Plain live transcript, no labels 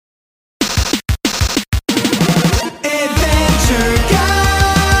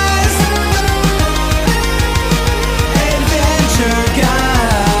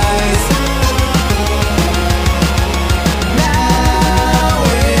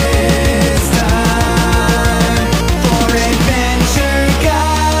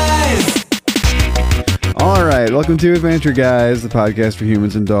Welcome to Adventure Guys, the podcast for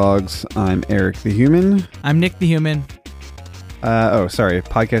humans and dogs. I'm Eric the Human. I'm Nick the Human.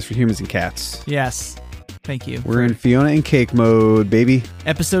 Podcast for humans and cats. Yes. Thank you. We're in Fionna and Cake mode, baby.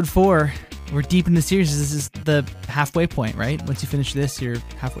 Episode 4. We're deep in the series. This is the halfway point, right? Once you finish this, you're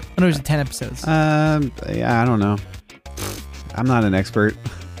halfway. Oh, no, there's 10 episodes. Yeah, I don't know. I'm not an expert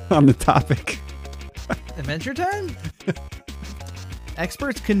on the topic. Adventure time?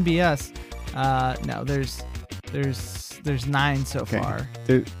 Experts couldn't be us. No, there's 9 so far.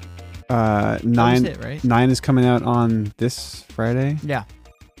 Nine, it, right? 9 is coming out on this Friday. Yeah.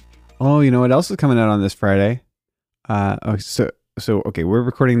 Oh, you know what else is coming out on this Friday? Okay, we're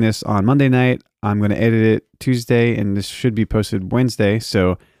recording this on Monday night. I'm going to edit it Tuesday, and this should be posted Wednesday.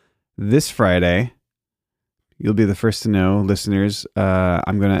 So this Friday, you'll be the first to know, listeners.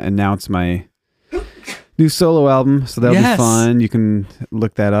 I'm going to announce my new solo album, so that'll be fun. You can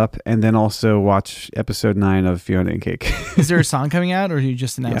look that up, and then also watch episode 9 of Fionna and Cake. Is there a song coming out, or are you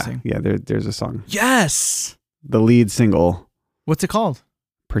just announcing? Yeah, there's a song. Yes! The lead single. What's it called?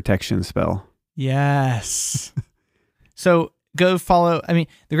 Protection Spell. Yes. So go follow. I mean,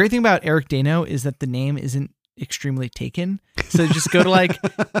 the great thing about Eric Dano is that the name isn't extremely taken. So just go to like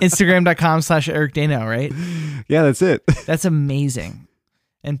Instagram.com/Eric Dano, right? Yeah, that's it. That's amazing.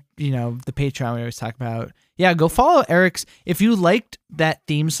 And, you know, the Patreon we always talk about. Yeah, go follow Eric's. If you liked that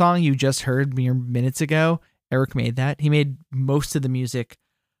theme song you just heard mere minutes ago, Eric made that. He made most of the music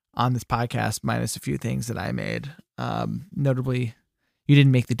on this podcast, minus a few things that I made. Notably, you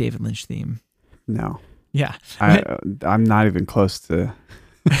didn't make the David Lynch theme. No. Yeah. I'm not even close to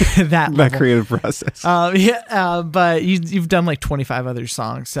that creative process. But you've done like 25 other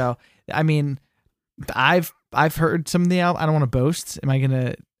songs. So, I mean, I've heard some of the album. I don't want to boast. Am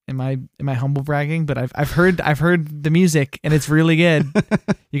I humble bragging? But I've heard the music, and it's really good.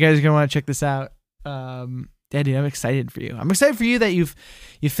 You guys are gonna want to check this out. Yeah, dude, I'm excited for you. I'm excited for you that you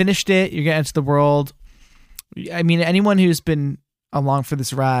finished it. You're getting into the world. I mean, anyone who's been along for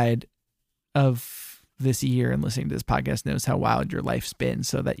this ride of this year and listening to this podcast knows how wild your life's been.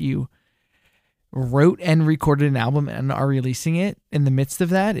 So that you wrote and recorded an album and are releasing it in the midst of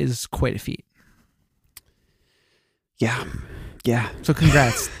that is quite a feat. Yeah. So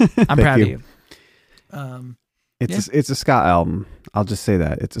congrats. I'm proud of you. It's a ska album. I'll just say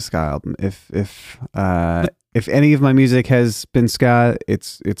that it's a ska album. If any of my music has been ska,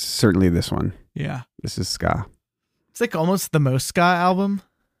 it's certainly this one. Yeah. This is ska. It's like almost the most ska album.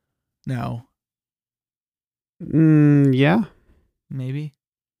 No. Yeah. Maybe.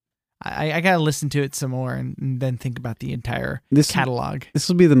 I gotta listen to it some more and then think about the entire catalog. This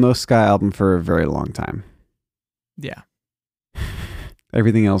will be the most ska album for a very long time. Yeah.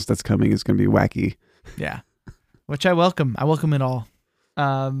 Everything else that's coming is going to be wacky. Yeah. Which I welcome. I welcome it all.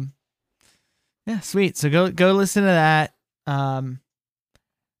 Yeah, sweet. So go listen to that.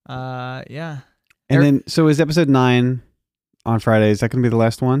 Yeah. And then, so is episode 9 on Friday, is that going to be the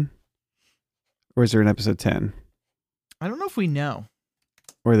last one? Or is there an episode 10? I don't know if we know.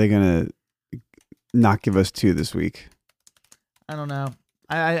 Or are they going to not give us 2 this week? I don't know.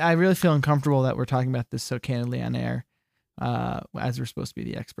 I really feel uncomfortable that we're talking about this so candidly on air, as we're supposed to be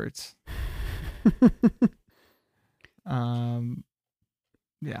the experts.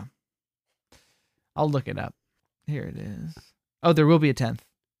 Yeah. I'll look it up. Here it is. Oh, there will be a 10th.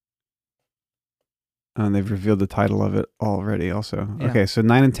 And they've revealed the title of it already also. Yeah. Okay, so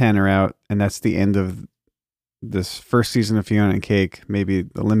 9 and 10 are out, and that's the end of this first season of Fionna and Cake. Maybe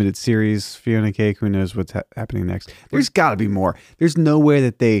the limited series Fionna and Cake. Who knows what's happening next? There's got to be more. There's no way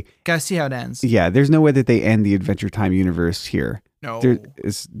that they... Gotta see how it ends. Yeah, there's no way that they end the Adventure Time universe here. No.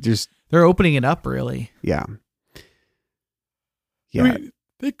 They're opening it up, really. Yeah. Yeah. I mean,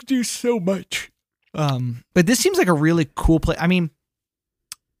 they could do so much. But this seems like a really cool place. I mean,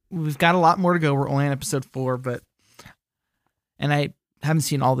 we've got a lot more to go. We're only on episode 4, and I haven't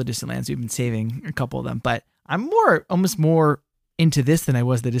seen all the Distant Lands. We've been saving a couple of them, but I'm almost more into this than I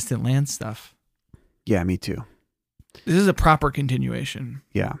was the Distant Lands stuff. Yeah, me too. This is a proper continuation.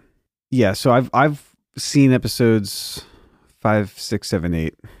 Yeah. Yeah. So I've seen episodes 5, 6, 7,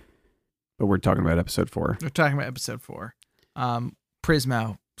 8, but we're talking about episode 4. We're talking about episode 4.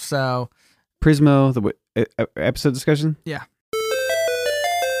 Prismo. So Prismo, the episode discussion? Yeah.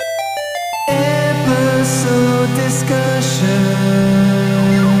 Episode discussion.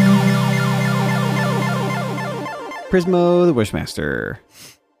 Prismo, the Wishmaster.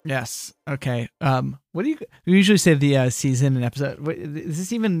 Yes. Okay. What do you usually say the season and episode? Is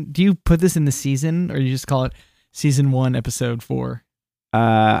this even? Do you put this in the season, or you just call it season 1, episode 4?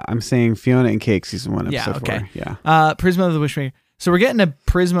 I'm saying Fionna and Cake season 1, episode 4. Yeah. Prismo, the Wishmaster. So we're getting a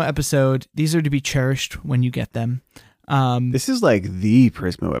Prismo episode. These are to be cherished when you get them. This is like the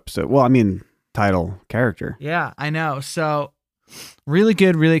Prismo episode. Well, I mean, title character. Yeah, I know. So really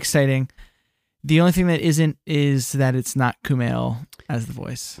good, really exciting. The only thing that isn't is that it's not Kumail as the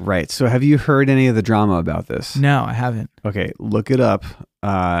voice. Right. So have you heard any of the drama about this? No, I haven't. Okay, look it up.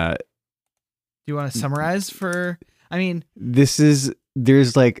 Do you want to summarize for? I mean,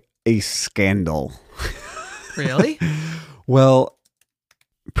 there's like a scandal. Really? Well,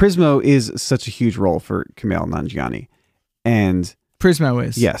 Prismo is such a huge role for Kumail Nanjiani, and Prismo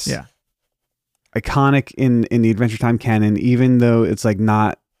is. Yes. Yeah. Iconic in the Adventure Time canon, even though it's like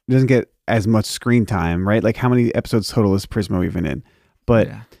it doesn't get as much screen time, right? Like how many episodes total is Prismo even in? But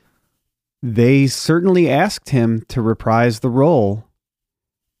they certainly asked him to reprise the role,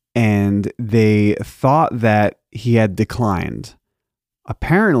 and they thought that he had declined.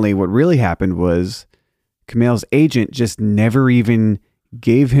 Apparently, what really happened was Kumail's agent just never even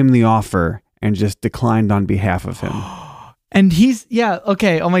gave him the offer and just declined on behalf of him. And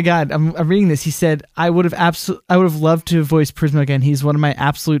okay. Oh my God, I'm reading this. He said, "I would have loved to voice Prismo again. He's one of my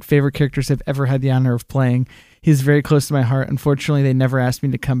absolute favorite characters I've ever had the honor of playing. He's very close to my heart. Unfortunately, they never asked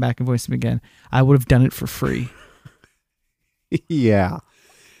me to come back and voice him again. I would have done it for free." Yeah.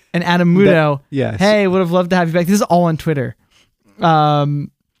 And Adam Muto, yes. Hey, would have loved to have you back. This is all on Twitter.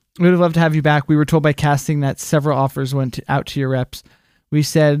 We would have loved to have you back. We were told by casting that several offers went out to your reps. We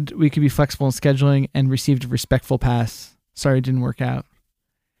said we could be flexible in scheduling and received a respectful pass. Sorry, it didn't work out.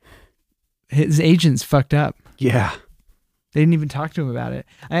 His agents fucked up. Yeah. They didn't even talk to him about it.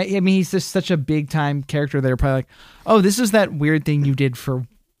 I mean, he's just such a big time character. They're probably like, oh, this is that weird thing you did for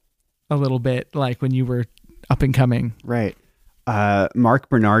a little bit, like when you were up and coming. Right. Mark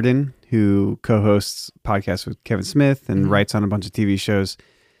Bernardin, who co-hosts podcasts with Kevin Smith and writes on a bunch of TV shows,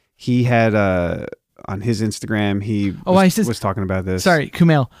 he had on his Instagram, he was talking about this. Sorry,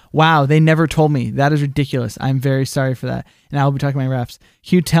 Kumail. Wow, they never told me. That is ridiculous. I'm very sorry for that. And I'll be talking to my reps.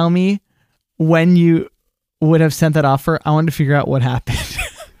 Can you tell me when you would have sent that offer? I wanted to figure out what happened.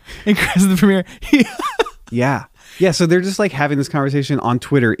 And Chris, the premiere. Yeah. Yeah. So they're just like having this conversation on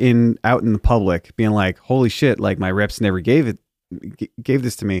Twitter out in the public, being like, holy shit, like my reps never gave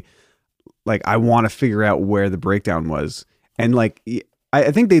this to me. Like, I want to figure out where the breakdown was. And like, I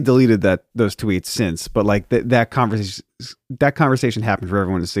think they deleted those tweets since, but like that conversation happened for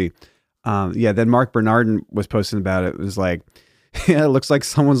everyone to see. Then Mark Bernardin was posting about it. It was like, yeah, it looks like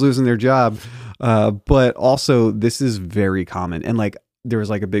someone's losing their job. But also this is very common. And like, there was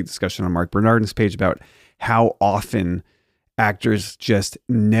like a big discussion on Mark Bernardin's page about how often actors just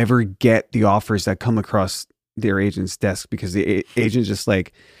never get the offers that come across their agent's desk because the agent just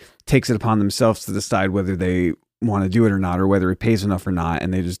like takes it upon themselves to decide whether they want to do it or not, or whether it pays enough or not,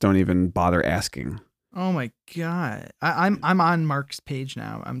 and they just don't even bother asking. Oh my God. I'm on Mark's page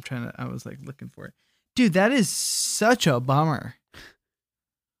now. I was like looking for it. Dude, that is such a bummer.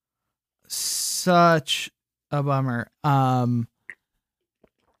 Such a bummer.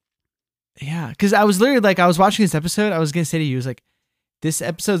 Yeah, because I was literally like, I was watching this episode, I was gonna say to you, I was like, this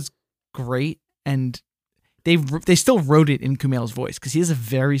episode's great, and they still wrote it in Kumail's voice because he has a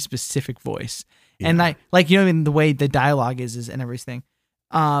very specific voice. Yeah. And I like, you know, in the way the dialogue is and everything.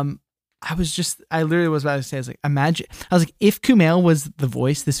 I literally was about to say, I was like, if Kumail was the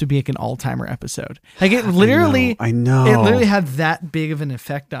voice, this would be like an all-timer episode. Like it literally, I know. It literally had that big of an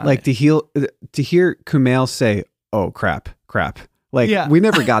effect on like it. To hear Kumail say, "Oh crap." Like we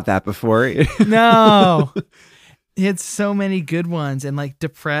never got that before. No, he had so many good ones and like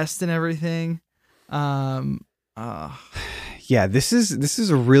depressed and everything. Yeah, this is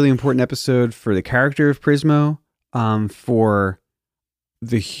a really important episode for the character of Prismo, for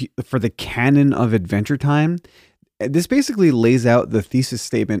the canon of Adventure Time. This basically lays out the thesis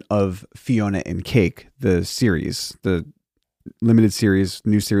statement of Fionna and Cake, the series, the limited series,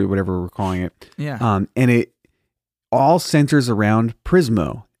 new series, whatever we're calling it. Yeah. And it all centers around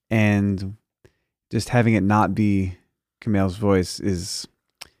Prismo, and just having it not be Kumail's voice it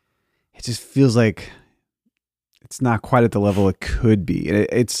just feels like it's not quite at the level it could be.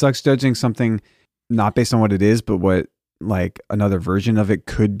 It sucks judging something not based on what it is, but what like another version of it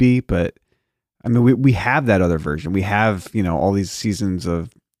could be. But I mean, we have that other version. We have, you know, all these seasons of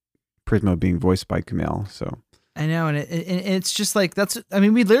Prismo being voiced by Kumail. So I know, and it's just like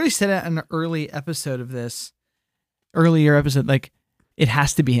we literally said it in an earlier episode, like it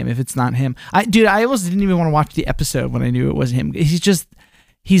has to be him if it's not him. I almost didn't even want to watch the episode when I knew it wasn't him. He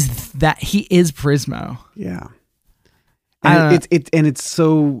is Prismo. Yeah. And it's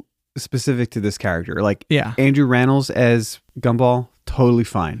so specific to this character. Like, yeah. Andrew Rannells as Gumball, totally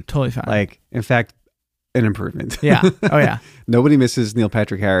fine. Totally fine. Like, in fact, an improvement. Yeah. Oh yeah. Nobody misses Neil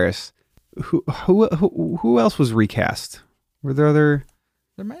Patrick Harris. Who else was recast? Were there other?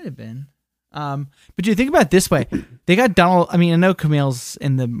 There might have been. But you think about it this way. They got Donald. I mean, I know Kumail's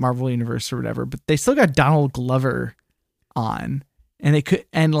in the Marvel universe or whatever, but they still got Donald Glover on, and they could,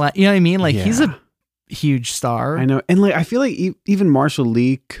 and like, you know what I mean? Like he's a huge star. I know. And like, I feel like even Marshall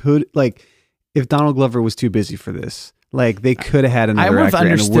Lee could, like, if Donald Glover was too busy for this, like they could have had another I would have actor and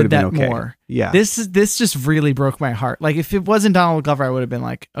it would understood have been that okay. more. Yeah. This just really broke my heart. Like if it wasn't Donald Glover, I would have been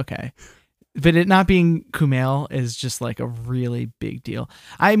like, okay. But it not being Kumail is just like a really big deal.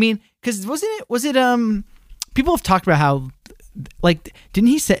 I mean, because was it people have talked about how, like,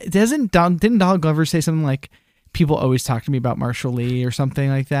 didn't Donald Glover say something like, people always talk to me about Marshall Lee or something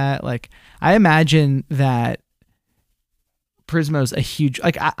like that? Like, I imagine that Prismo's a huge,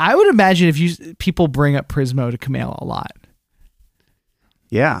 like, I would imagine if people bring up Prismo to Kumail a lot.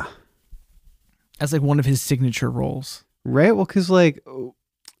 Yeah. As like one of his signature roles. Right. Well, because like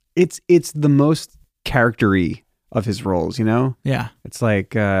it's the most character-y of his roles, you know? Yeah. It's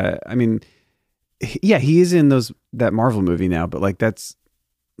like, I mean, yeah, he is in that Marvel movie now, but like that's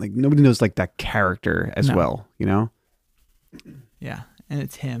like nobody knows like that character as well, you know? Yeah. And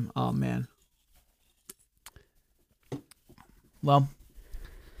it's him. Oh man. Well,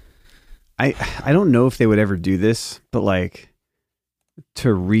 I don't know if they would ever do this, but like to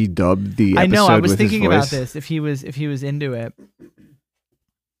redub the episode. I know. I was with his thinking about voice. this. If he was into it,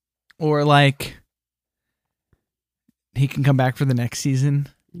 or like he can come back for the next season.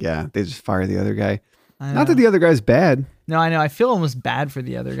 Yeah, they just fire the other guy. I Not that know. the other guy's bad. No, I know. I feel almost bad for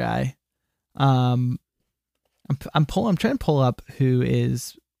the other guy. I'm trying to pull up who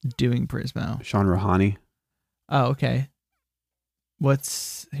is doing Prismo. Sean Rohani. Oh, okay.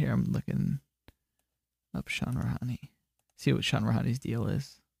 What's here? I'm looking up Sean Rohani. See what Sean Rohani's deal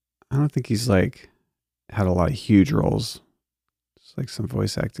is. I don't think he's like had a lot of huge roles. Just like some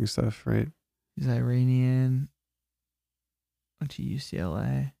voice acting stuff, right? He's Iranian. Went to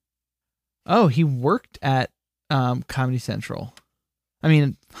UCLA. Oh, he worked at Comedy Central. I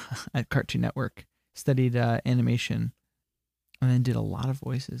mean, at Cartoon Network. Studied animation, and then did a lot of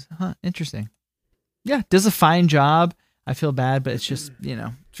voices. Huh? Interesting. Yeah, does a fine job. I feel bad, but it's just, you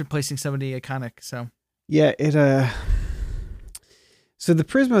know, it's replacing somebody iconic. So Yeah, so the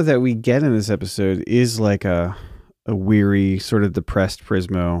Prismo that we get in this episode is like a weary, sort of depressed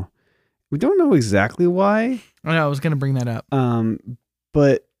Prismo. We don't know exactly why. I know I was gonna bring that up.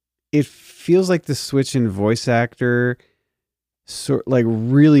 But it feels like the switch in voice actor sort like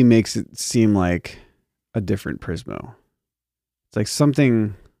really makes it seem like a different Prismo. It's like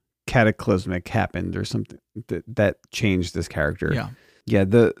something cataclysmic happened or something that changed this character. Yeah.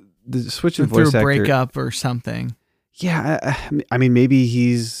 The switch in voice Through a actor, breakup or something. Yeah, I mean, maybe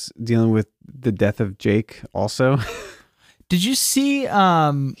he's dealing with the death of Jake also. Did you see?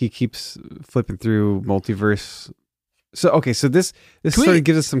 He keeps flipping through multiverse. So this sort of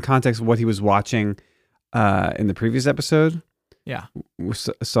gives us some context of what he was watching in the previous episode. Yeah, We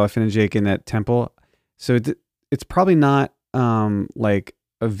saw Finn and Jake in that temple. So it's probably not like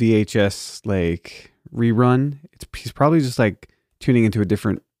a VHS like rerun. He's probably just like tuning into a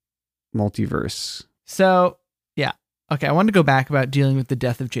different multiverse. So, yeah. Okay, I wanted to go back about dealing with the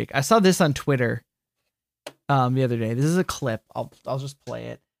death of Jake. I saw this on Twitter the other day. This is a clip. I'll just play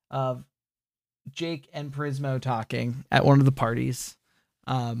it of Jake and Prismo talking at one of the parties,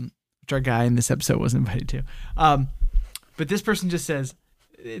 which our guy in this episode was invited to. But this person just says,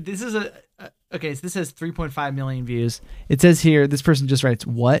 this is okay, so this has 3.5 million views. It says here, this person just writes,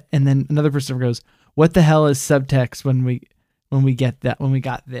 what? And then another person goes, what the hell is subtext when we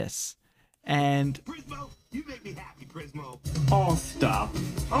got this? And Prismo, you make me happy, Prismo. Oh, stop.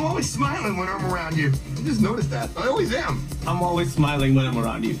 I'm always smiling when I'm around you. I just noticed that. I always am. I'm always smiling when I'm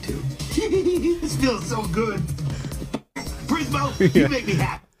around you, too. This feels so good. Prismo, you make me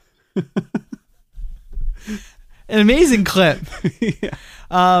happy. an amazing clip. Yeah.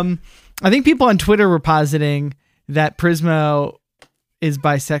 I think people on Twitter were positing that Prismo is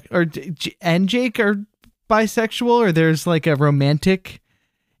bisexual, and Jake are bisexual, or there's like a romantic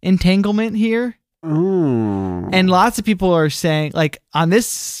entanglement here. Oh. And lots of people are saying, like, in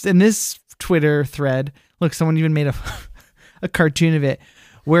this Twitter thread, look, someone even made a cartoon of it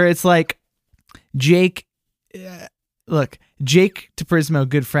where it's like Jake to Prismo,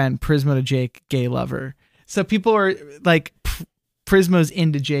 good friend, Prismo to Jake, gay lover. So people are like, Prismo's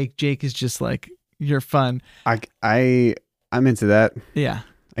into Jake. Jake is just like, you're fun. I'm into that. Yeah.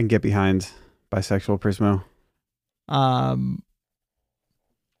 I can get behind bisexual Prismo.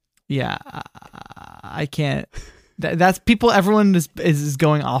 Yeah, I can't That's people. Everyone is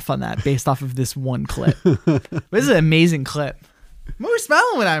going off on that based off of this one clip. But this is an amazing clip. I'm always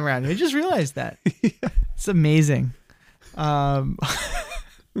smiling when I'm around you. I just realized that. Yeah. It's amazing.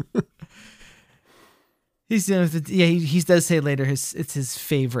 He does say later it's his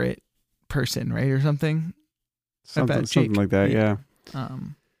favorite person, right, or something. Something like that. Yeah.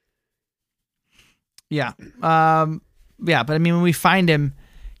 But I mean, when we find him,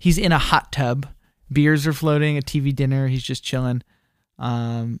 he's in a hot tub. Beers are floating. A TV dinner. He's just chilling.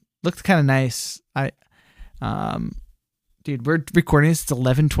 Looks kind of nice. Dude, we're recording this. It's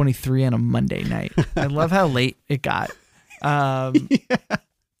 11:23 on a Monday night. I love how late it got.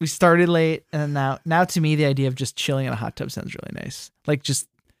 We started late, and now to me, the idea of just chilling in a hot tub sounds really nice. Like just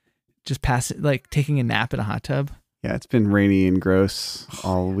pass it, like taking a nap in a hot tub. Yeah, it's been rainy and gross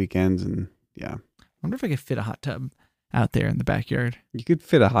all weekends, and yeah. I wonder if I could fit a hot tub out there in the backyard. You could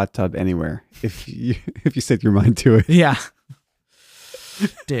fit a hot tub anywhere if you set your mind to it. Yeah.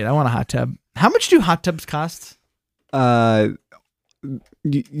 Dude, I want a hot tub. How much do hot tubs cost? You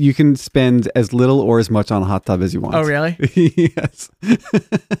can spend as little or as much on a hot tub as you want. Oh, really? Yes.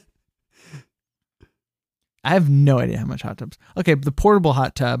 I have no idea how much hot tubs. Okay, the portable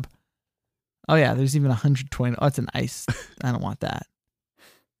hot tub. Oh yeah, there's even 120. Oh, it's an ice. I don't want that.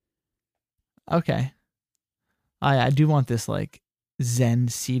 Okay. Oh yeah, I do want this like Zen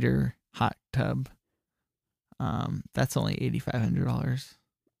cedar hot tub. That's only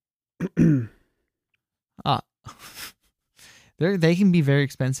 $8,500. They can be very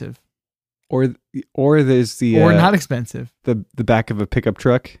expensive. Or there's the or not expensive. The back of a pickup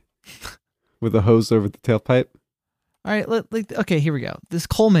truck with a hose over the tailpipe. All right, okay, here we go. This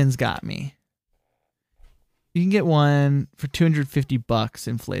Coleman's got me. You can get one for $250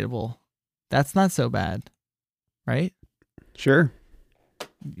 inflatable. That's not so bad, right? Sure.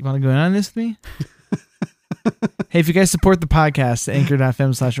 You want to go in on this with me? Hey, if you guys support the podcast,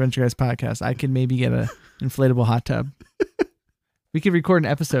 anchor.fm/Venture Guys Podcast, I could maybe get an inflatable hot tub. We could record an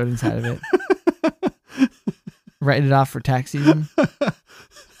episode inside of it. Writing it off for tax season.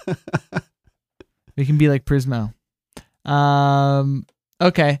 We can be like Prismo.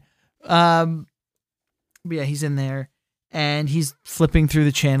 Okay. But yeah, he's in there and he's flipping through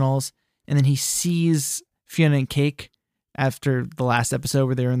the channels, and then he sees Fionna and Cake after the last episode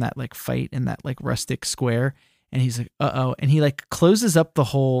where they were in that like fight in that like rustic square, and he's like, uh-oh, and he like closes up the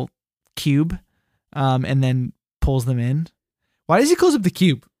whole cube and then pulls them in. Why does he close up the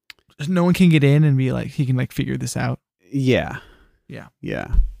cube? No one can get in and be like, he can like figure this out. Yeah.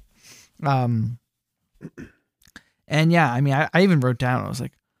 And yeah, I mean, I even wrote down, I was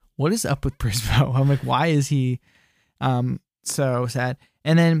like, what is up with Prismo? I'm like, why is he so sad?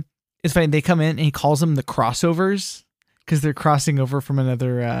 And then it's funny, they come in and he calls them the crossovers because they're crossing over from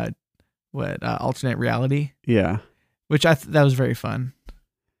another alternate reality. Yeah. Which that was very fun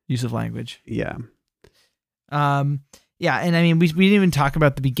use of language. Yeah. Yeah, and I mean, we didn't even talk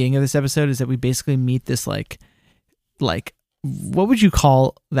about the beginning of this episode, is that we basically meet this like what would you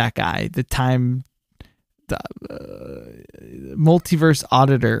call that guy? The multiverse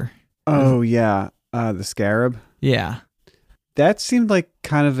auditor. Oh yeah, the Scarab. Yeah, that seemed like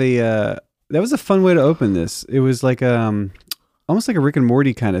kind of that was a fun way to open this. It was like almost like a Rick and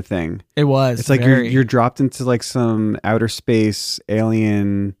Morty kind of thing. It was. It's like you're dropped into like some outer space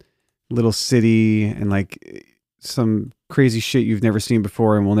alien little city, and like some crazy shit you've never seen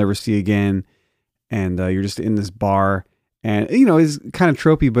before and will never see again. And you're just in this bar, and it's kind of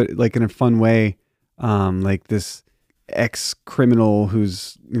tropey, but like in a fun way. Like this ex-criminal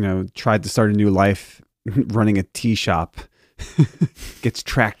who's tried to start a new life running a tea shop gets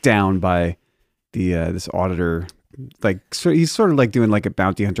tracked down by this auditor. Like, so he's sort of like doing like a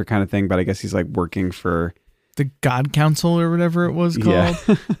bounty hunter kind of thing, but I guess he's like working for the God Council or whatever it was called.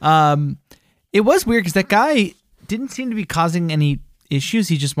 Yeah. It was weird because that guy didn't seem to be causing any issues.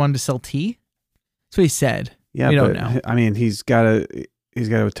 He just wanted to sell tea. That's what he said. Yeah, we don't know. I mean, he's got to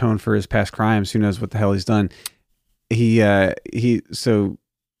atone for his past crimes. Who knows what the hell he's done? So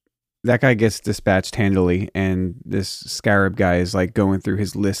that guy gets dispatched handily, and this Scarab guy is like going through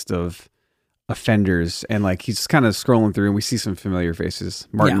his list of offenders, and like he's kind of scrolling through, and we see some familiar faces.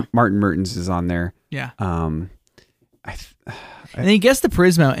 Martin Mertens is on there. Yeah. And he gets the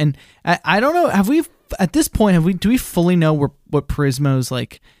Prismo, and I don't know. Have we at this point? Do we fully know what Prismo's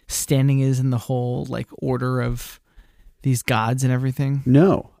like standing is in the whole like order of these gods and everything?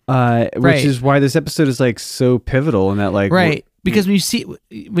 No. Which is why this episode is like so pivotal, and that like because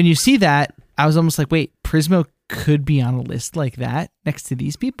when you see that, I was almost like, wait, Prismo could be on a list like that next to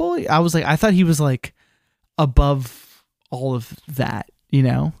these people. I was like, I thought he was like above all of that,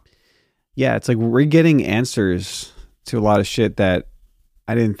 Yeah, yeah, it's like we're getting answers to a lot of shit that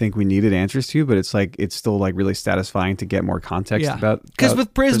I didn't think we needed answers to, but it's like it's still like really satisfying to get more context about. Because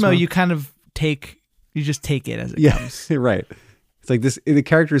with Prismo, you kind of just take it as it comes. Right. It's like the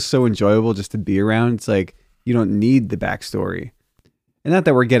character is so enjoyable just to be around. It's like you don't need the backstory, and not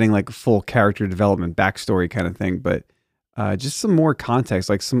that we're getting like full character development backstory kind of thing, but just some more context.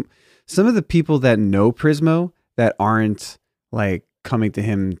 Like some of the people that know Prismo that aren't like coming to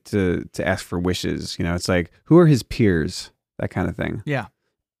him to ask for wishes. You know, it's like, who are his peers? That kind of thing. Yeah.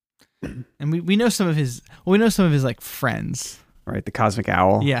 And we know some of his like friends. Right. The Cosmic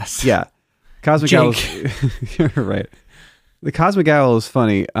Owl. Yes. Yeah. Cosmic Jake. Owl. You're right. The Cosmic Owl is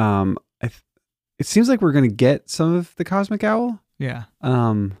funny. It seems like we're going to get some of the Cosmic Owl. Yeah.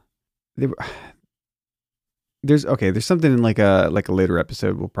 There's something in like a later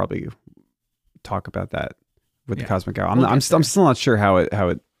episode. We'll probably talk about that with the Cosmic Owl. I'm still not sure how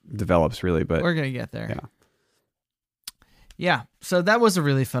it develops really, but we're going to get there. Yeah. Yeah. So that was a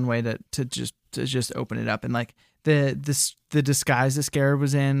really fun way to just open it up. And like the disguise the scarab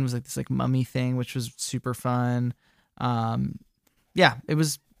was in was like this like mummy thing, which was super fun. Yeah, it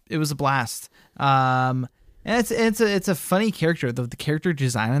was a blast. And it's a funny character. The character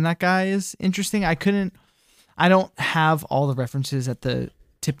design on that guy is interesting. I don't have all the references at the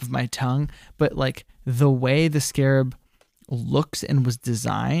tip of my tongue, but like the way the scarab looks and was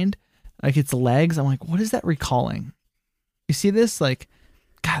designed, like its legs, I'm like, what is that recalling? You see this? Like,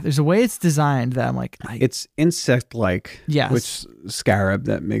 God, there's a way it's designed that I'm like, it's insect-like. Yes. Which scarab,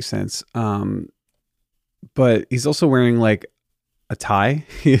 that makes sense. But he's also wearing like a tie.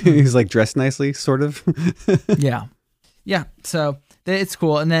 He's like dressed nicely, sort of. Yeah. So it's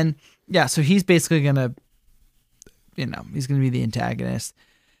cool. And then, so he's basically gonna, he's gonna be the antagonist.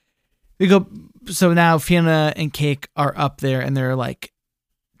 So now Fionna and Cake are up there and they're like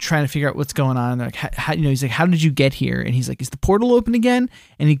trying to figure out what's going on. And they're like, how, he's like, how did you get here? And he's like, is the portal open again?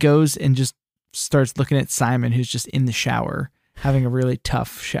 And he goes and just starts looking at Simon, who's just in the shower, having a really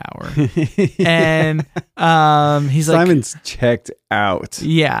tough shower. And he's like, Simon's checked out.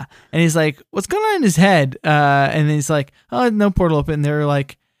 Yeah. And he's like, what's going on in his head? And then he's like, oh, no portal open. And they're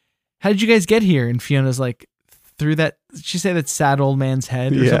like, how did you guys get here? And Fiona's like, through that, she said that sad old man's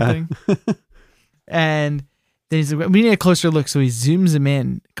head or something. And then he's like, we need a closer look. So he zooms him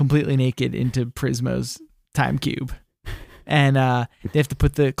in completely naked into Prismo's time cube. And they have to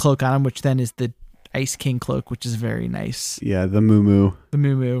put the cloak on him, which then is the Ice King cloak, which is very nice. Yeah, the moo-moo. The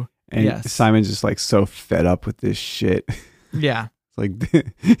moo-moo. And yes. Simon's just like so fed up with this shit. Yeah. It's like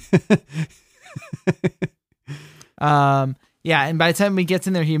yeah, and by the time he gets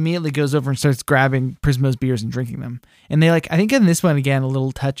in there, he immediately goes over and starts grabbing Prismo's beers and drinking them. And they like, I think in this one again, a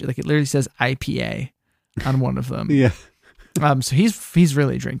little touch, like it literally says IPA on one of them. Yeah. So he's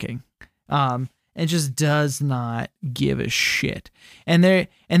really drinking. And just does not give a shit. And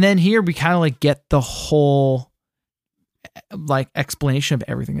then here we kind of like get the whole like explanation of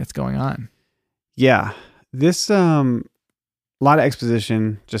everything that's going on. Yeah. This a lot of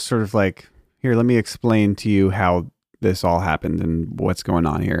exposition, just sort of like, here, let me explain to you how this all happened and what's going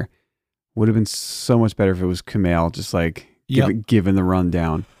on here. Would have been so much better if it was Kumail just like giving the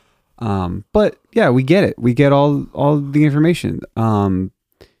rundown. But yeah, we get it. We get all the information.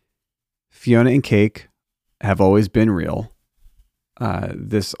 Fionna and Cake have always been real.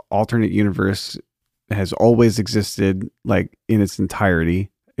 This alternate universe has always existed, like in its entirety.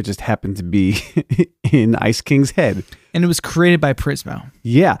 It just happened to be in Ice King's head. And it was created by Prismo.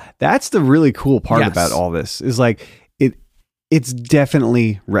 Yeah, that's the really cool part Yes. about all this is like it's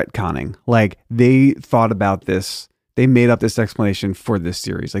definitely retconning. Like they thought about this. They made up this explanation for this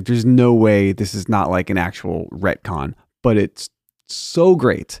series. Like there's no way this is not like an actual retcon, but it's so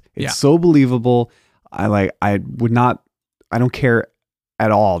great. It's so believable. I don't care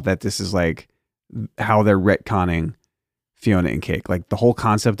at all that this is like how they're retconning Fionna and Cake. Like the whole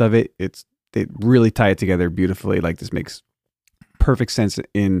concept of it, they really tie it together beautifully. Like this makes perfect sense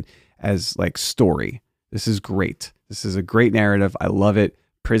as like story. This is great. This is a great narrative. I love it.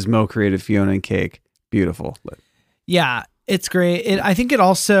 Prismo created Fionna and Cake. Beautiful. Yeah, it's great. I think it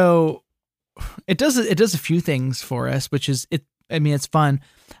also it does a few things for us, which is it's fun.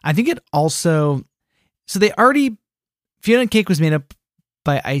 I think it also Fionna and Cake was made up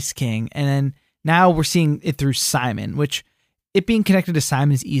by Ice King, and then now we're seeing it through Simon, which it being connected to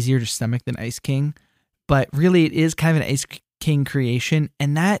Simon is easier to stomach than Ice King, but really it is kind of an Ice King creation,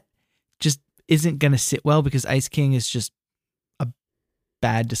 and that just isn't going to sit well because Ice King is just a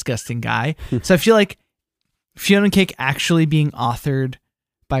bad, disgusting guy. So I feel like Fionna and Cake actually being authored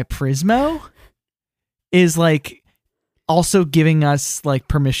by Prismo is like also giving us like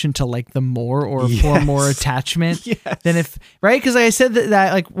permission to like them more or form more attachment than if, right? Because like I said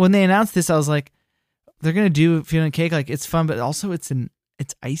that like when they announced this, I was like, they're gonna do Fionna and Cake, like it's fun, but also it's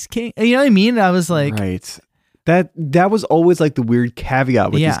Ice King. You know what I mean? I was like, right. That was always like the weird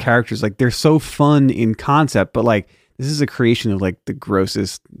caveat with these characters. Like they're so fun in concept, but like this is a creation of like the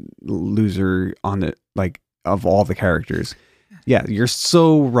grossest loser on the like of all the characters. Yeah, you're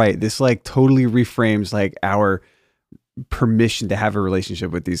so right. This like totally reframes like our permission to have a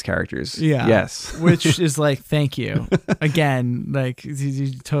relationship with these characters. Yeah. Yes. Which is like, thank you. Again, like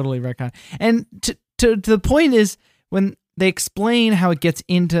you totally retcon. And to the point is when they explain how it gets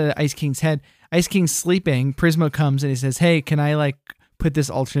into Ice King's head, Ice King's sleeping, Prismo comes and he says, hey, can I like put this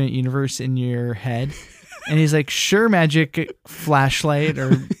alternate universe in your head? And he's like, sure, magic flashlight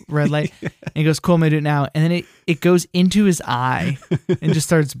or red light. And he goes, cool, I'm going to do it now. And then it goes into his eye and just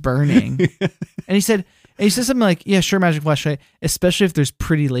starts burning. And he said something like, yeah, sure, magic flashlight, especially if there's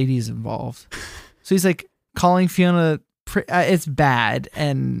pretty ladies involved. So he's like calling Fionna, it's bad.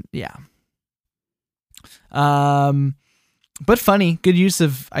 And yeah. But funny, good use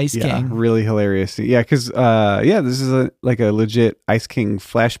of Ice King. Really hilarious. Yeah, because this is like a legit Ice King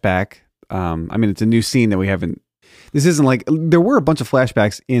flashback. I mean, it's a new scene that we haven't. This isn't like there were a bunch of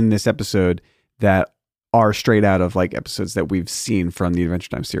flashbacks in this episode that are straight out of like episodes that we've seen from the Adventure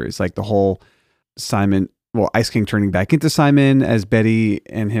Time series, like the whole Ice King turning back into Simon as Betty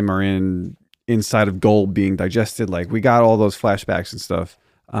and him are inside of gold being digested. Like we got all those flashbacks and stuff.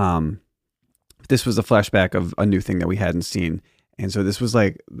 This was a flashback of a new thing that we hadn't seen. And so this was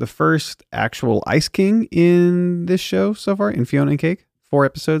like the first actual Ice King in this show so far in Fionna and Cake. 4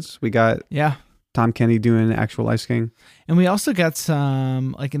 episodes. We got Tom Kenny doing actual Ice King. And we also got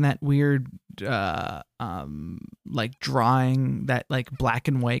some like in that weird like drawing, that like black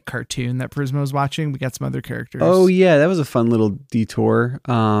and white cartoon that Prismo was watching. We got some other characters. Oh yeah, that was a fun little detour.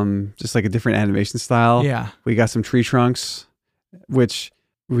 Just like a different animation style. Yeah. We got some tree trunks, which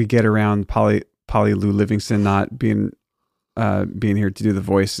we get around Polly Lou Livingston not being here to do the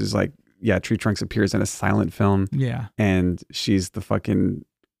voice is like, yeah, Tree Trunks appears in a silent film. Yeah. And she's the fucking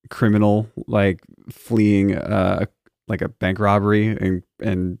criminal, like fleeing like a bank robbery,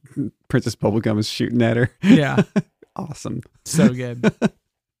 and Princess Bubblegum is shooting at her. Yeah. Awesome. So good.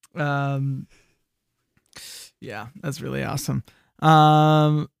 Yeah, that's really awesome.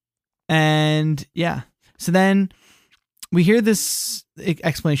 And yeah. So then we hear this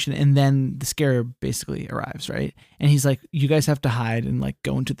explanation, and then the Scarab basically arrives, right? And he's like, you guys have to hide and like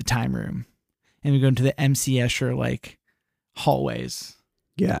go into the time room. And we go into the MC Escher like hallways.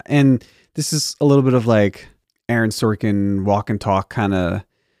 Yeah. And this is a little bit of like Aaron Sorkin walk and talk kind of,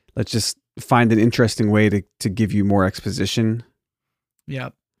 let's just find an interesting way to give you more exposition.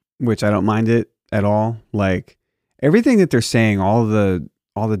 Yep. Which I don't mind it at all. Like everything that they're saying, all the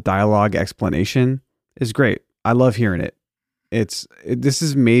dialogue explanation is great. I love hearing it. This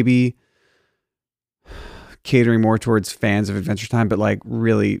is maybe catering more towards fans of Adventure Time, but like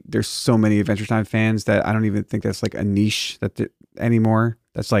really there's so many Adventure Time fans that I don't even think that's like a niche anymore.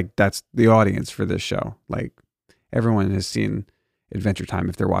 That's the audience for this show. Like everyone has seen Adventure Time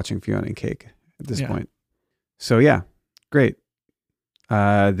if they're watching Fionna and Cake at this point. So yeah, great.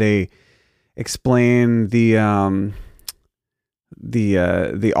 They explain the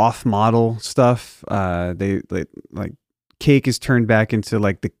off model stuff. They like Cake is turned back into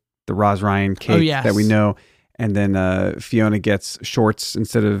like the Roz Ryan Cake that we know, and then Fionna gets shorts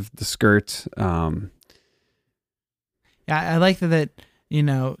instead of the skirt. Yeah, I like that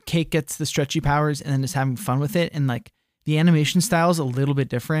Cake gets the stretchy powers and then is having fun with it, and like the animation style is a little bit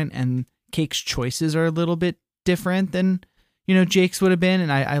different, and Cake's choices are a little bit different than Jake's would have been,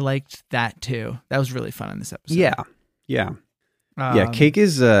 and I liked that too. That was really fun in this episode. Yeah. Cake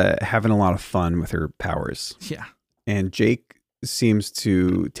is having a lot of fun with her powers. Yeah. And Jake seems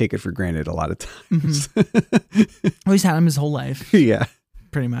to take it for granted a lot of times. Mm-hmm. Well, he's had him his whole life. Yeah.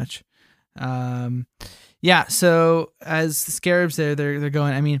 Pretty much. Yeah, so as the Scarabs there, they're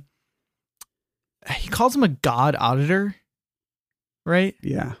going, I mean, he calls him a god auditor, right?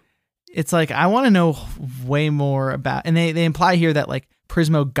 Yeah. It's like, I want to know way more about, and they imply here that like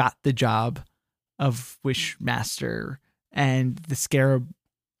Prismo got the job of Wishmaster, and the Scarab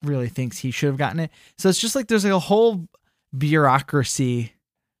really thinks he should have gotten it. So it's just like there's like a whole bureaucracy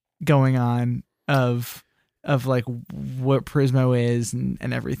going on of like what Prismo is and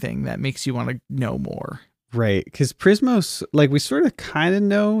everything that makes you want to know more. Right, because Prismo's like, we sort of kind of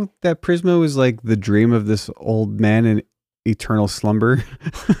know that Prismo is like the dream of this old man in eternal slumber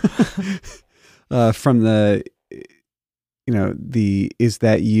from the Is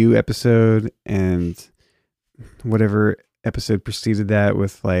That You episode, and whatever episode preceded that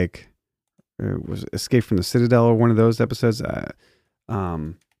with like, was Escape from the Citadel or one of those episodes.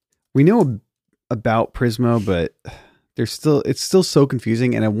 We know about Prismo, but it's still so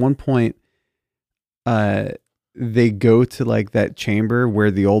confusing. And at one point, they go to like that chamber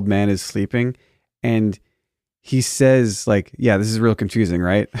where the old man is sleeping, and he says like, yeah, this is real confusing,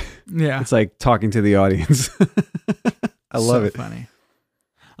 right? Yeah. It's like talking to the audience. I love it. Funny.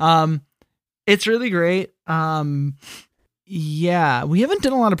 It's really great. Yeah, we haven't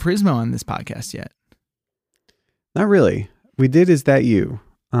done a lot of Prismo on this podcast yet. Not really. We did Is That You?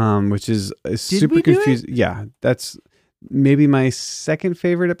 Which is super confusing. Yeah, that's maybe my second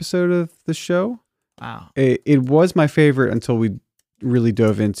favorite episode of the show. Wow. It was my favorite until we really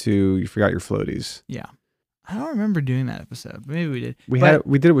dove into You Forgot Your Floaties. Yeah. I don't remember doing that episode. Maybe we did. We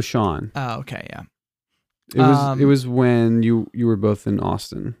did it with Sean. Oh, okay, yeah. It was when you were both in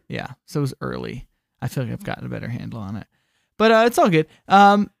Austin. Yeah, so it was early. I feel like I've gotten a better handle on it, but it's all good.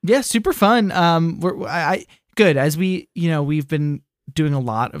 Yeah, super fun. Good as we've been doing a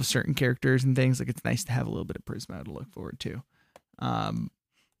lot of certain characters and things. Like it's nice to have a little bit of Prismo to look forward to.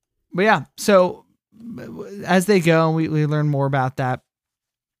 But yeah, so as they go, we learn more about that.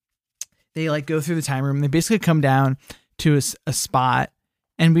 They like go through the time room. They basically come down to a spot,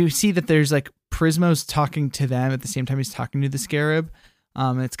 and we see that there's like Prismo's talking to them at the same time he's talking to the Scarab.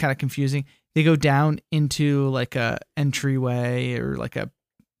 It's kind of confusing. They go down into like a entryway or like a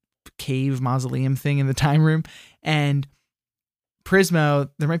cave mausoleum thing in the time room, and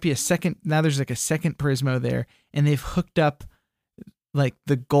Prismo, there might be a second. Now there's like a second Prismo there, and they've hooked up like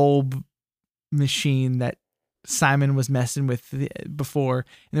the Golb machine that Simon was messing with before,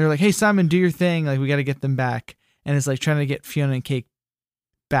 and they're like, "Hey, Simon, do your thing. Like, we got to get them back." And it's like trying to get Fionna and Cake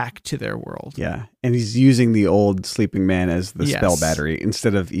back to their world. Yeah, and he's using the old sleeping man as the spell battery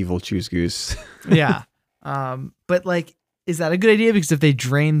instead of evil Choose Goose. Yeah, but like, is that a good idea? Because if they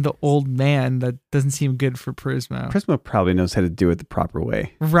drain the old man, that doesn't seem good for Prismo. Prismo probably knows how to do it the proper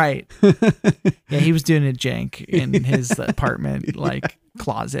way. Right. Yeah, he was doing it jank in his apartment, like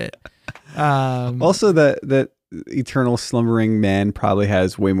closet. Also, that eternal slumbering man probably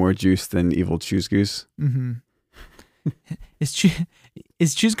has way more juice than evil Choose Goose. Mm-hmm.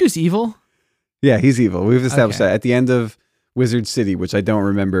 Is Choose Goose evil? Yeah, he's evil. We've established that at the end of Wizard City, which I don't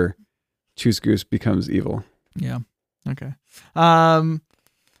remember. Choose Goose becomes evil. Yeah. Okay.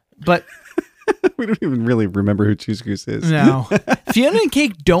 But we don't even really remember who Choose Goose is. No. Fionna and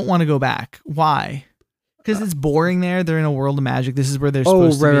Cake don't want to go back. Why? Because it's boring there. They're in a world of magic. This is where they're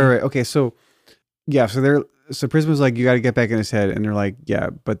supposed to be. Right. Okay, so yeah, so Prismo's like, you got to get back in his head, and they're like, yeah,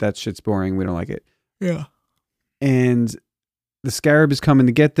 but that shit's boring. We don't like it. Yeah. And the Scarab is coming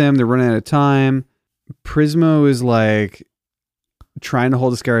to get them. They're running out of time. Prismo is like trying to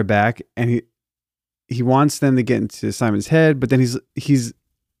hold the Scarab back, and he wants them to get into Simon's head, but then he's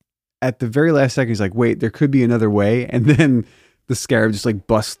at the very last second, he's like, wait, there could be another way. And then the Scarab just like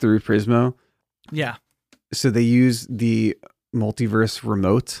busts through Prismo. Yeah. So they use the multiverse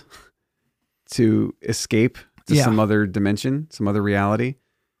remote to escape to some other dimension, some other reality.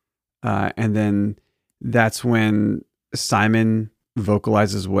 And then that's when Simon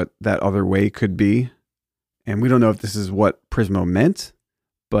vocalizes what that other way could be. And we don't know if this is what Prismo meant,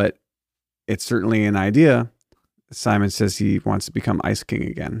 but it's certainly an idea. Simon says he wants to become Ice King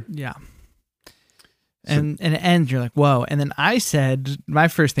again. Yeah. And it ends, you're like, whoa. And then I said, my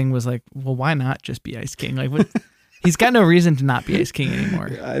first thing was like, well, why not just be Ice King? Like, what? He's got no reason to not be Ice King anymore.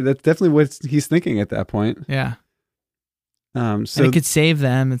 That's definitely what he's thinking at that point. Yeah. So and he could save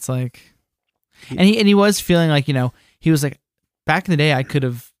them. It's like, and he was feeling like, he was like, back in the day, I could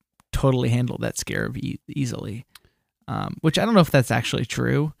have totally handled that Scarab easily. Which I don't know if that's actually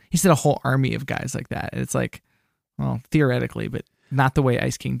true. He said a whole army of guys like that. It's like, well, theoretically, but not the way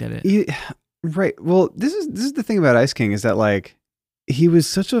Ice King did it. Right. Well, this is the thing about Ice King is that like he was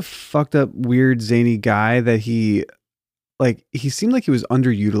such a fucked up, weird, zany guy that he seemed like he was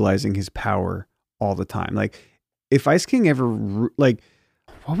underutilizing his power all the time. Like if Ice King ever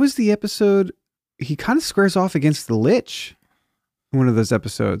what was the episode? He kind of squares off against the Lich in one of those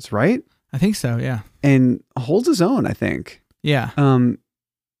episodes, right? I think so, yeah. And holds his own, I think. Yeah.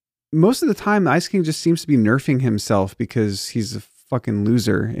 Most of the time, Ice King just seems to be nerfing himself because he's a fucking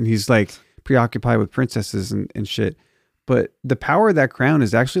loser and he's like preoccupied with princesses and shit. But the power of that crown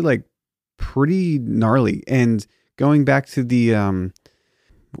is actually like pretty gnarly. And going back to the,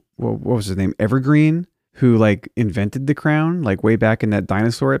 what was his name? Evergreen, who like invented the crown, like way back in that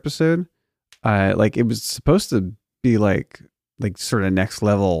dinosaur episode. Like it was supposed to be like sort of next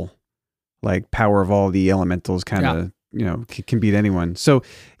level, like power of all the elementals kind of, can beat anyone. So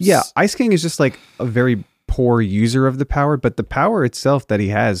yeah, Ice King is just like a very poor user of the power, but the power itself that he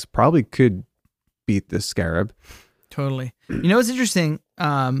has probably could beat the Scarab. Totally. You know what's interesting?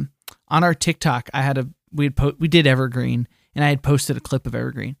 On our TikTok, we did Evergreen, and I had posted a clip of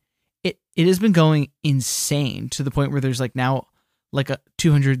Evergreen. It has been going insane to the point where there's like now like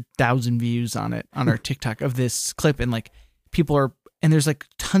 200,000 views on it on our TikTok of this clip, and like and there's like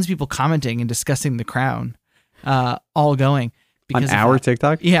tons of people commenting and discussing The Crown, all going on our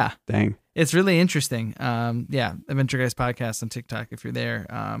TikTok. Yeah, dang, it's really interesting. Adventure Guys Podcast on TikTok. If you're there,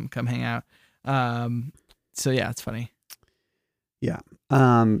 come hang out. So yeah, it's funny. Yeah.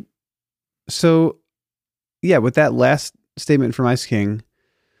 So yeah, with that last statement from Ice King,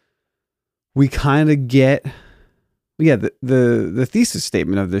 we kind of get, the thesis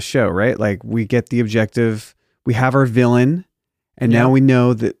statement of this show, right? Like we get the objective, we have our villain, and now we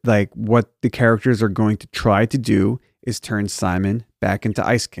know that like what the characters are going to try to do is turn Simon back into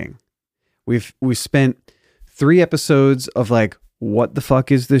Ice King. We've spent 3 episodes of like, what the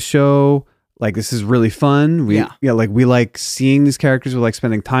fuck is this show? Like, this is really fun. We like seeing these characters. We like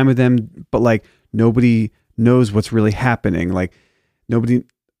spending time with them, but like nobody knows what's really happening. Like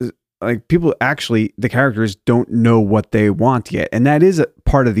people actually, the characters don't know what they want yet. And that is a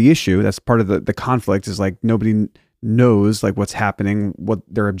part of the issue. That's part of the conflict, is like nobody knows like what's happening, what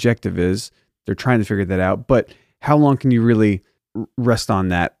their objective is. They're trying to figure that out. But how long can you really rest on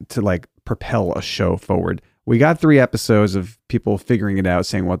that to like propel a show forward? We got 3 episodes of people figuring it out,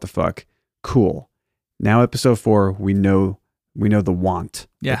 saying, what the fuck? Cool. Now episode 4, we know the want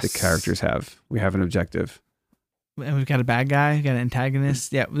that the characters have. We have an objective. And we've got a bad guy, we've got an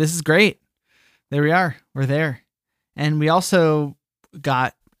antagonist. Yeah, this is great. There we are. We're there. And we also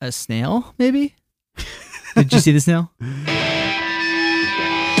got a snail, maybe? Did you see the snail?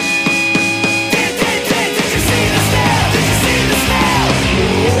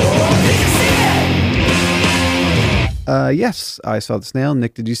 Yes, I saw the snail.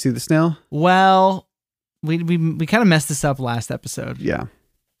 Nick, did you see the snail? Well, we kind of messed this up last episode. Yeah.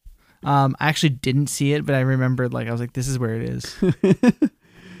 I actually didn't see it, but I remembered, like, I was like, this is where it is.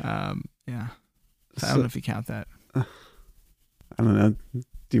 Yeah. So I don't know if you count that. I don't know.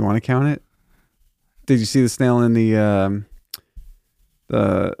 Do you want to count it? Did you see the snail in the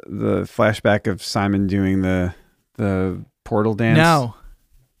flashback of Simon doing the portal dance? No.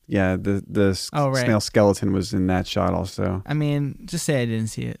 Yeah, the snail skeleton was in that shot also. I mean, just say I didn't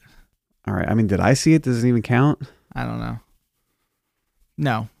see it. All right. I mean, did I see it? Does it even count? I don't know.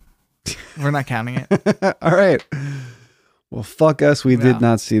 No. We're not counting it. All right. Well, fuck us. We did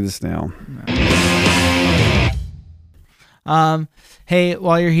not see the snail. No. Hey,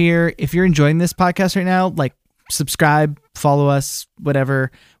 while you're here, if you're enjoying this podcast right now, like, subscribe, follow us,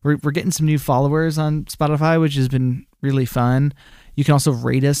 whatever. We're getting some new followers on Spotify, which has been really fun. You can also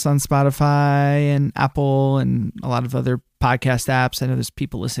rate us on Spotify and Apple and a lot of other podcast apps. I know there's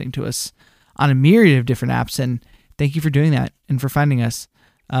people listening to us on a myriad of different apps, and thank you for doing that and for finding us.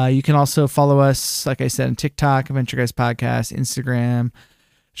 You can also follow us, like I said, on TikTok, Adventure Guys Podcast, Instagram,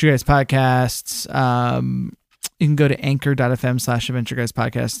 Adventure Guys Podcasts. You can go to anchor.fm/Adventure Guys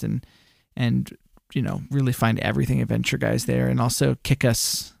Podcast and really find everything Adventure Guys there, and also kick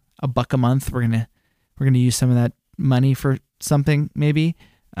us $1 a month. We're gonna use some of that money for something, maybe.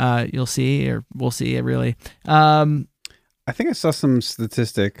 You'll see, or we'll see it, really. I think I saw some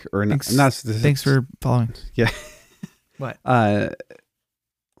statistic, or not statistics. Thanks for following. Yeah. What?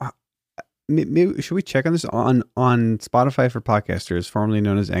 Maybe should we check on this on Spotify for podcasters, formerly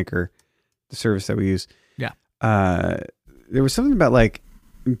known as Anchor, the service that we use? Yeah. There was something about like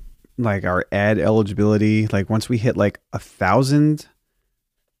our ad eligibility. Like once we hit like 1,000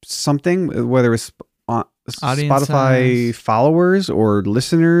 something, whether it's on Spotify followers or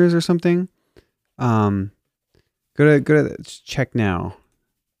listeners or something. Go to check now.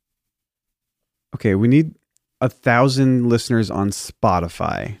 Okay, we need 1,000 listeners on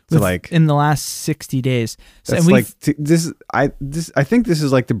Spotify to like in the last 60 days. So, that's like I think this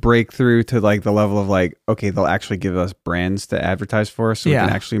is like the breakthrough to like the level of like, okay, they'll actually give us brands to advertise for us, so we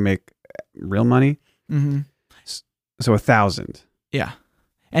can actually make real money. Mm-hmm. So 1,000. Yeah.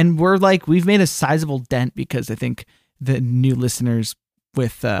 And we've made a sizable dent because I think the new listeners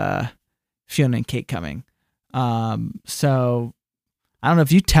with Fionna and Kate coming. So I don't know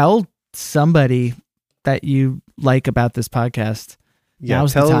if you tell somebody that you like about this podcast. Yeah,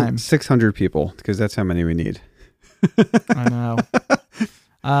 now's tell the time. 600 people, because that's how many we need. I know.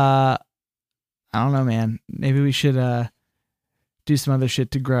 I don't know, man. Maybe we should do some other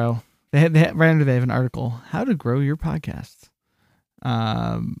shit to grow. They have an article, how to grow your podcast.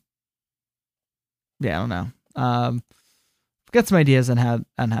 Yeah, I don't know. I've got some ideas on how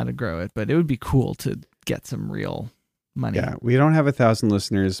to grow it, but it would be cool to get some real money. Yeah, we don't have 1,000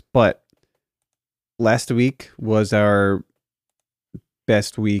 listeners, but last week was our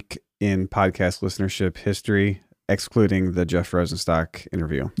best week in podcast listenership history, excluding the Jeff Rosenstock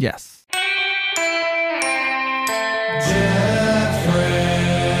interview. Yes.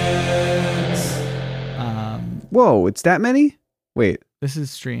 Whoa, it's that many? Wait. This is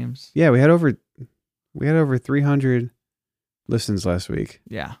streams. Yeah, we had over 300 listens last week.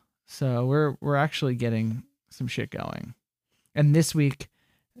 Yeah. So we're actually getting some shit going. And this week,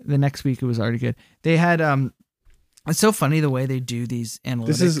 the next week it was already good. They had it's so funny the way they do these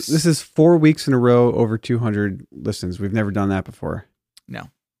analytics. This is 4 weeks in a row over 200 listens. We've never done that before. No.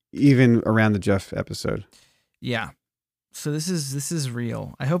 Even around the Jeff episode. Yeah. So this is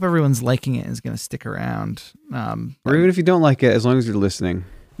real. I hope everyone's liking it and is going to stick around. Or even if you don't like it, as long as you're listening.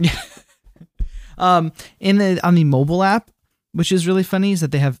 Yeah. On the mobile app, which is really funny, is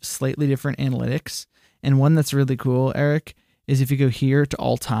that they have slightly different analytics. And one that's really cool, Eric, is if you go here to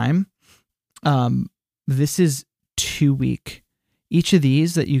all time, this is 2 week. Each of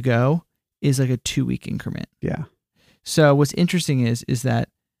these that you go is like a 2 week increment. Yeah. So what's interesting is that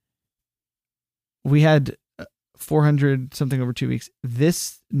we had 400 something over 2 weeks.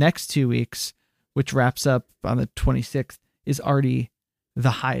 This next 2 weeks, which wraps up on the 26th, is already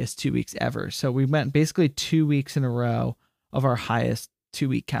the highest 2 weeks ever. So we went basically 2 weeks in a row of our highest 2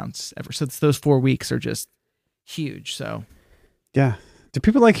 week counts ever. So those 4 weeks are just huge. So yeah. Do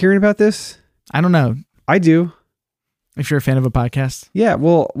people like hearing about this? I don't know. I do. If you're a fan of a podcast. Yeah.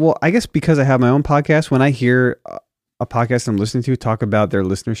 Well, I guess because I have my own podcast, when I hear a podcast I'm listening to talk about their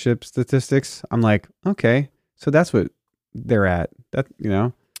listenership statistics, I'm like, okay, so that's what they're at. That, you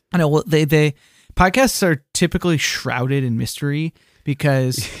know, I know. Well, they podcasts are typically shrouded in mystery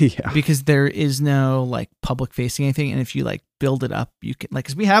because there is no like public facing anything. And if you like build it up, you can like,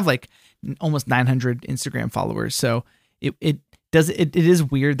 cause we have like almost 900 Instagram followers. So it is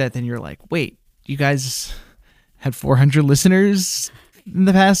weird that then you're like, wait, you guys had 400 listeners in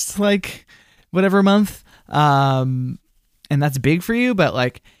the past, like whatever month. And that's big for you, but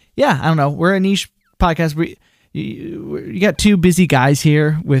like, yeah, I don't know. We're a niche podcast. You got two busy guys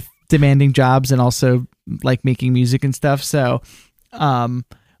here with demanding jobs and also like making music and stuff. So,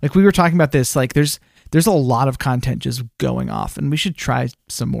 like we were talking about this, like there's a lot of content just going off and we should try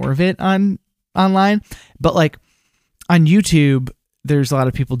some more of it online, but like on YouTube, there's a lot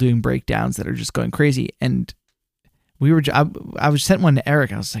of people doing breakdowns that are just going crazy. And I was sent one to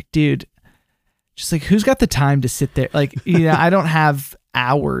Eric. I was like, dude, just like, who's got the time to sit there? Like, you know, I don't have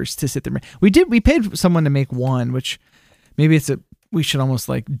hours to sit there. We paid someone to make one, which maybe we should almost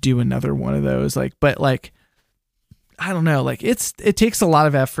like do another one of those. Like, but like, I don't know, like it takes a lot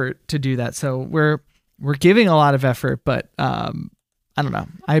of effort to do that. So we're giving a lot of effort, but, I don't know.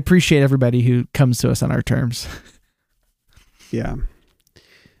 I appreciate everybody who comes to us on our terms. Yeah.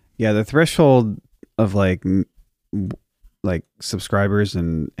 Yeah. The threshold of like subscribers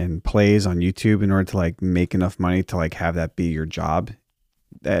and plays on YouTube in order to like make enough money to like have that be your job,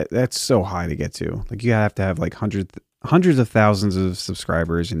 that's so high to get to. Like you have to have like hundreds of thousands of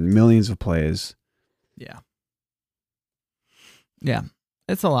subscribers and millions of plays. Yeah. Yeah.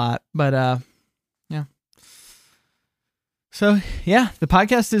 It's a lot, but yeah. So yeah, the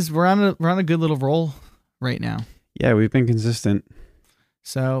podcast is we're on a good little roll right now. Yeah, we've been consistent.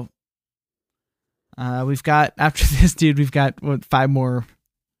 So we've got, after this, dude, we've got 5 more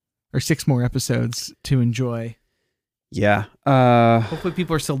or 6 more episodes to enjoy. Yeah. Hopefully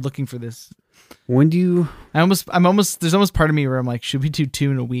people are still looking for this. When do you... there's almost part of me where I'm like, should we do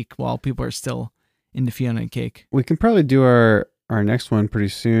 2 in a week while people are still into Fionna and Cake? We can probably do our next one pretty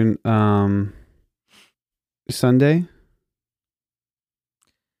soon. Sunday?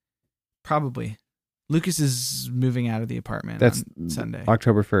 Probably. Lucas is moving out of the apartment. That's on Sunday.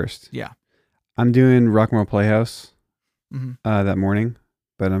 October 1st. Yeah. I'm doing Rock'n'Roll Playhouse Mm-hmm. That morning,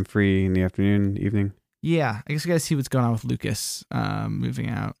 but I'm free in the afternoon, evening. Yeah, I guess we gotta see what's going on with Lucas moving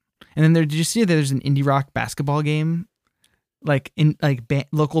out. And then did you see that there's an indie rock basketball game? Like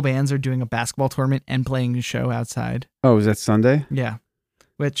local bands are doing a basketball tournament and playing a show outside. Oh, is that Sunday? Yeah,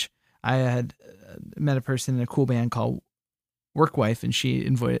 which I had met a person in a cool band called Workwife, and she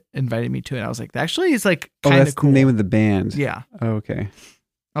invited me to it. I was like, actually, it's like kind of that's cool. The name of the band. Yeah. Oh, okay.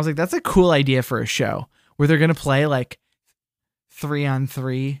 I was like, that's a cool idea for a show where they're gonna play like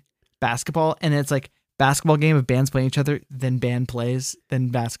 3-on-3 basketball, and it's like basketball game of bands playing each other, then band plays, then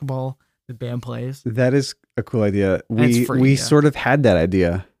basketball, the band plays. That is a cool idea. It's free, we yeah. sort of had that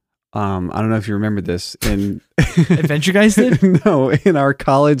idea. I don't know if you remember this. In Adventure Guys did? No, in our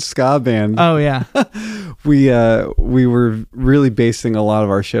college ska band. Oh yeah. We were really basing a lot of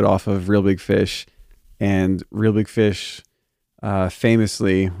our shit off of Real Big Fish, and Real Big Fish,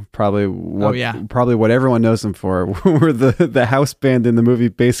 famously, probably what everyone knows them for, were the house band in the movie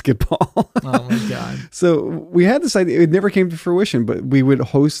Basketball. Oh my God. So we had this idea. It never came to fruition, but we would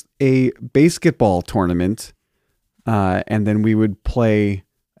host a basketball tournament, and then we would play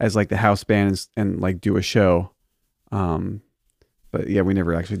as like the house band and like do a show. But yeah, we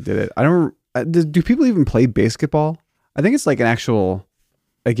never actually did it. I don't. Do people even play basketball? I think it's like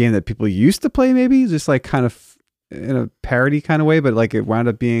a game that people used to play, maybe just like kind of in a parody kind of way, but like it wound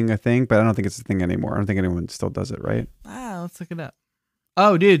up being a thing. But I don't think it's a thing anymore. I don't think anyone still does it, right? Let's look it up.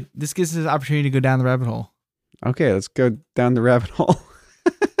 Oh, dude, this gives us an opportunity to go down the rabbit hole. Okay, let's go down the rabbit hole.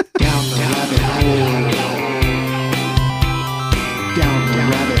 Down the rabbit hole. Down the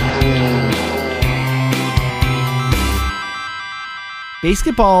rabbit hole.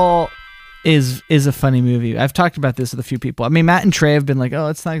 Basketball is a funny movie. I've talked about this with a few people. I mean, Matt and Trey have been like, "Oh,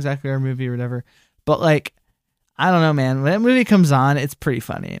 it's not exactly our movie or whatever," but like, I don't know, man. When that movie comes on, it's pretty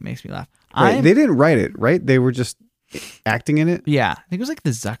funny. It makes me laugh. Right, they didn't write it, right? They were just acting in it. Yeah, I think it was like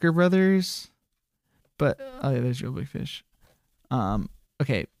the Zucker brothers. But oh yeah, there's Real Big Fish.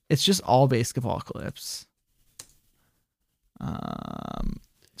 Okay, it's just all basketball clips.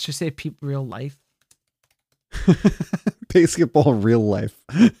 Let's just say real life. Basketball real life.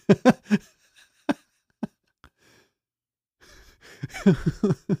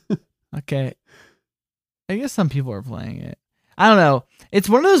 Okay. I guess some people are playing it. I don't know. It's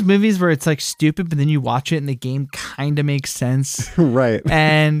one of those movies where it's like stupid, but then you watch it and the game kind of makes sense. Right.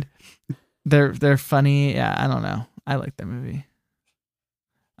 And they're funny. Yeah, I don't know. I like that movie.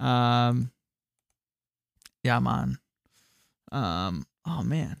 Yeah, man. Oh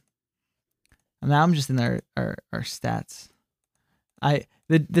man. And now I'm just in our stats. The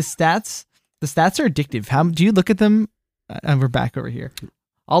stats are addictive. How do you look at them? And we're back over here.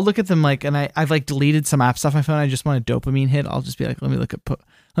 I'll look at them like, and I've like deleted some apps off my phone. I just want a dopamine hit. I'll just be like, let me look at the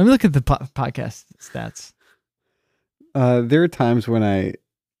podcast stats. There are times when I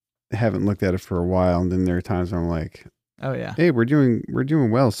haven't looked at it for a while, and then there are times when I'm like, oh yeah, hey, we're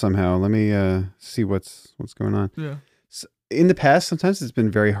doing well somehow. Let me see what's going on. Yeah. So in the past, sometimes it's been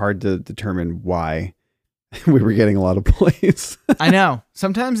very hard to determine why we were getting a lot of plays. I know.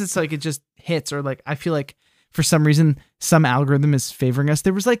 Sometimes it's like it just hits, or like I feel like for some reason some algorithm is favoring us.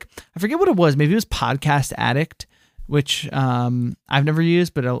 There was like, I forget what it was. Maybe it was Podcast Addict, which I've never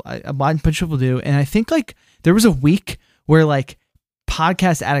used, but a bunch of people do. And I think like there was a week where like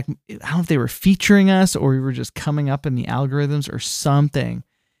Podcast Addict, I don't know if they were featuring us or we were just coming up in the algorithms or something,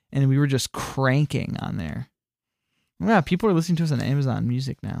 and we were just cranking on there. Yeah, people are listening to us on Amazon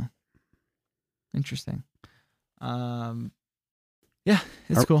Music now. Interesting. Yeah,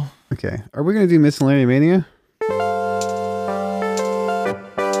 it's cool. Okay. Are we going to do Miscellaneous Mania?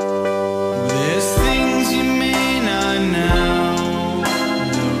 There's things you may not know.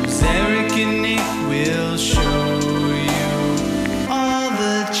 Those Eric and Nick will show you all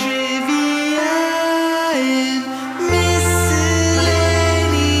the trivia in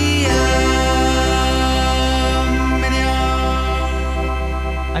Miscellaneous.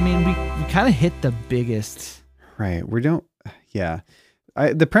 I mean, we kind of hit the biggest. Right. Yeah.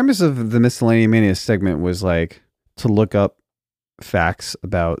 The premise of the Miscellaneous Mania segment was like to look up facts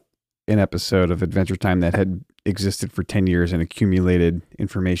about an episode of Adventure Time that had existed for 10 years and accumulated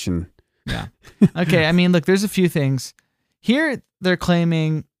information. Yeah. Okay. I mean, look, there's a few things here. They're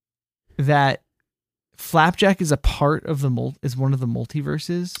claiming that Flapjack is a part of is one of the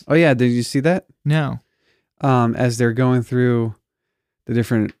multiverses. Oh yeah. Did you see that? No. As they're going through the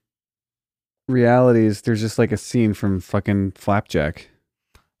different realities, there's just like a scene from fucking Flapjack.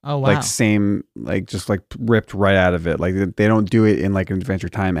 Oh wow. Like same, like just like ripped right out of it. Like they don't do it in like an Adventure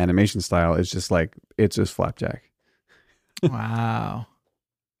Time animation style. It's just Flapjack. Wow.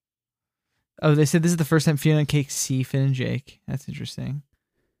 Oh, they said this is the first time Fionna and Cake see Finn and Jake. That's interesting.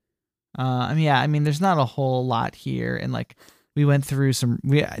 I mean, there's not a whole lot here, and like we went through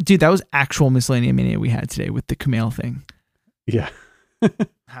dude, that was actual Miscellaneous Mania we had today with the Kumail thing. Yeah.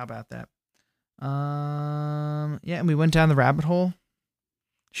 How about that? Yeah, and we went down the rabbit hole.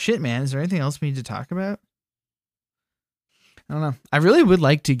 Shit, man, is there anything else we need to talk about? I don't know. I really would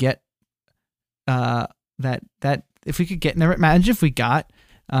like to get that if we could get, never imagine if we got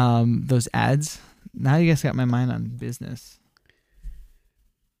those ads. Now you guys got my mind on business.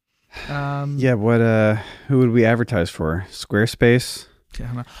 Yeah, who would we advertise for? Squarespace?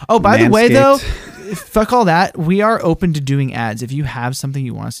 Oh, by the way, though, Manscaped? fuck all that. We are open to doing ads. If you have something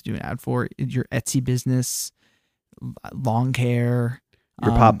you want us to do an ad for, your Etsy business, lawn care,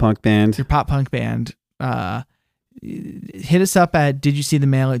 Your pop punk band. hit us up at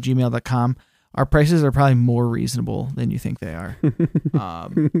didyousee@gmail.com. our prices are probably more reasonable than you think they are.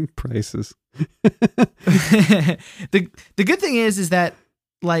 Prices. The good thing is that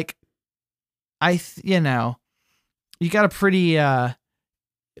like you got a pretty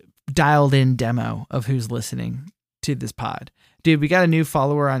dialed in demo of who's listening to this pod. Dude, we got a new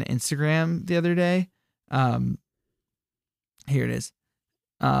follower on Instagram the other day. Here it is.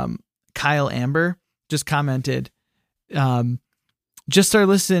 Kyle Amber just commented, just start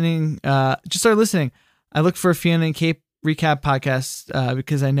listening. I look for a Fionna and Cape recap podcast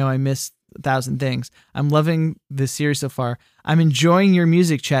because I know I missed 1,000 things. I'm loving this series so far. I'm enjoying your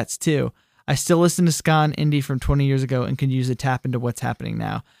music chats too. I still listen to ska and indie from 20 years ago and can use a tap into what's happening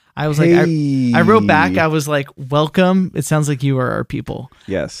now. I was like, I wrote back. I was like, welcome. It sounds like you are our people.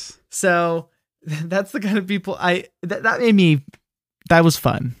 Yes. So that's the kind of people that made me, that was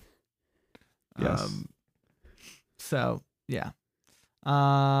fun. Yes. So yeah.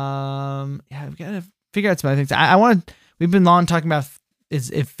 Yeah, I've got to figure out some other things. We've been long talking about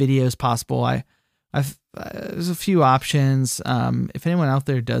if video is possible. There's a few options. If anyone out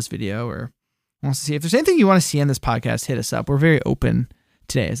there does video or wants to see, if there's anything you want to see on this podcast, hit us up. We're very open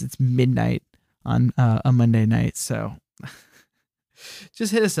today as it's midnight on a Monday night. So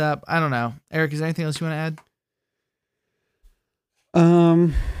just hit us up. I don't know. Eric, is there anything else you want to add?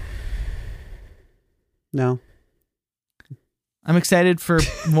 No. I'm excited for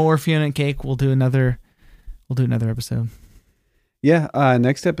more Fionna and Cake. We'll do another episode. Yeah.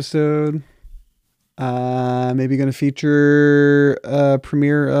 Next episode, maybe going to feature a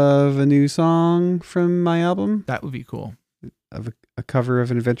premiere of a new song from my album. That would be cool. Of a cover of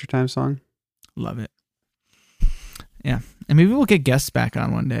an Adventure Time song. Love it. Yeah. And maybe we'll get guests back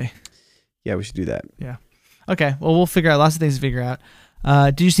on one day. Yeah, we should do that. Yeah. Okay. Well, we'll figure out lots of things to figure out.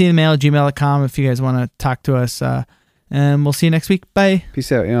 Did you see the mail at gmail.com if you guys want to talk to us? And we'll see you next week. Bye.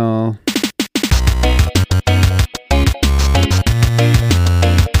 Peace out, y'all.